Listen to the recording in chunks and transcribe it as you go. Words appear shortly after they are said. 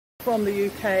from the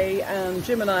UK, and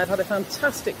Jim and I have had a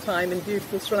fantastic time in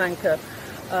beautiful Sri Lanka.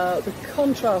 The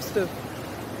contrast of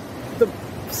the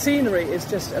scenery is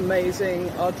just amazing.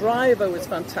 Our driver was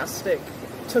fantastic,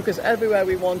 took us everywhere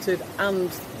we wanted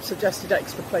and suggested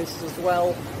extra places as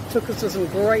well. Took us to some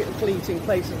great fleeting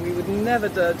places we would never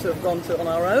dare to have gone to on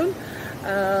our own.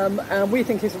 And we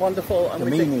think he's wonderful. And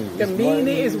we think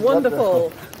Gamini is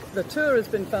wonderful. The tour has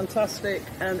been fantastic,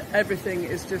 and everything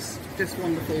is just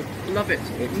wonderful. Love it.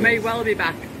 May well be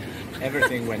back.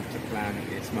 Everything went to plan.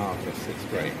 It's marvellous. It's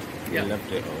great. We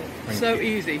loved it all. Thank you.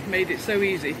 Easy. Made it so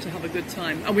easy to have a good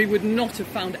time. And we would not have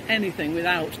found anything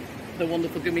without the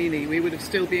wonderful Gamini. We would have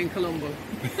still been in Colombo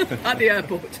at the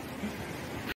airport.